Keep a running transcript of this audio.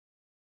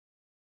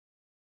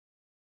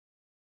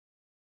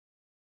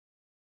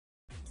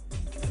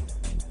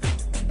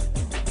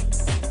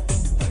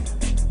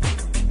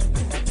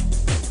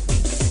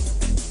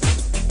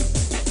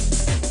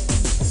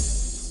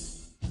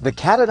The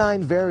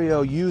Katadyn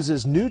Vario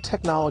uses new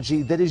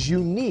technology that is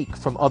unique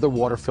from other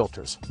water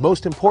filters.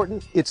 Most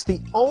important, it's the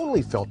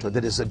only filter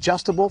that is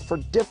adjustable for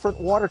different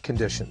water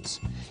conditions.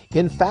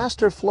 In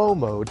faster flow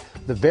mode,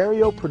 the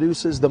Vario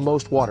produces the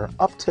most water,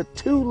 up to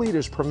 2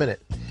 liters per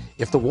minute.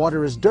 If the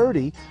water is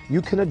dirty,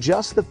 you can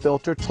adjust the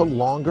filter to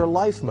longer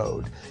life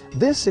mode.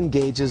 This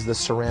engages the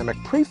ceramic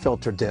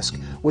pre-filter disc,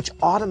 which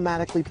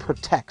automatically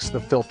protects the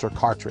filter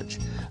cartridge.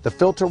 The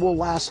filter will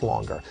last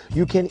longer.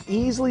 You can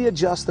easily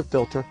adjust the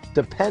filter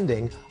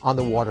depending on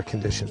the water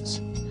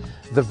conditions.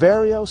 The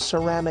Vario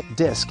ceramic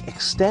disc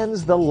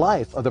extends the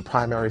life of the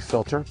primary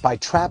filter by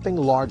trapping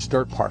large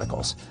dirt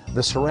particles.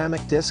 The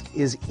ceramic disc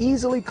is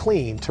easily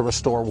cleaned to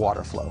restore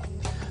water flow.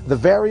 The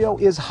Vario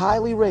is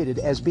highly rated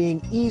as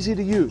being easy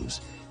to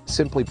use.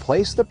 Simply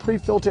place the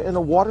pre-filter in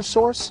a water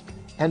source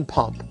and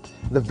pump.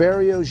 The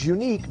Vario's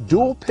unique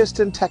dual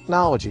piston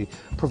technology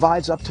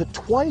provides up to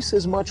twice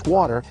as much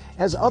water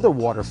as other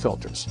water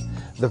filters.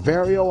 The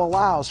Vario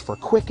allows for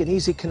quick and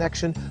easy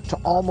connection to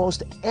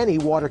almost any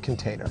water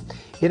container.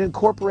 It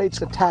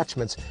incorporates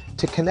attachments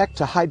to connect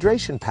to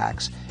hydration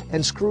packs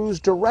and screws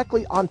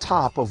directly on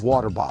top of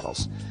water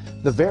bottles.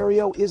 The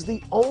Vario is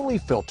the only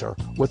filter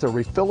with a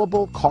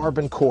refillable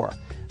carbon core.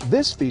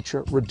 This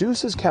feature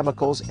reduces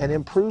chemicals and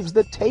improves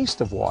the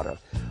taste of water.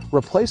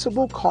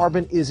 Replaceable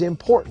carbon is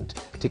important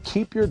to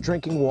keep your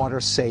drinking water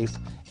safe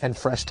and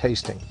fresh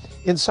tasting.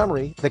 In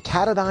summary, the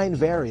Katadyn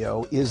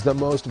Vario is the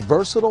most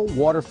versatile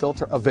water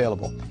filter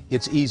available.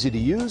 It's easy to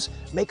use,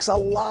 makes a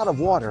lot of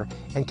water,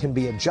 and can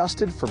be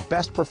adjusted for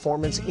best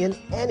performance in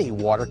any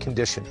water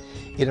condition.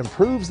 It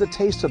improves the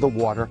taste of the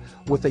water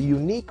with a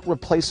unique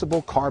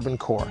replaceable carbon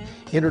core.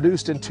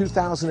 Introduced in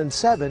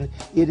 2007,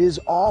 it is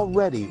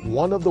already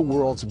one of the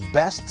world's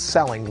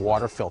best-selling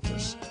water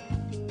filters.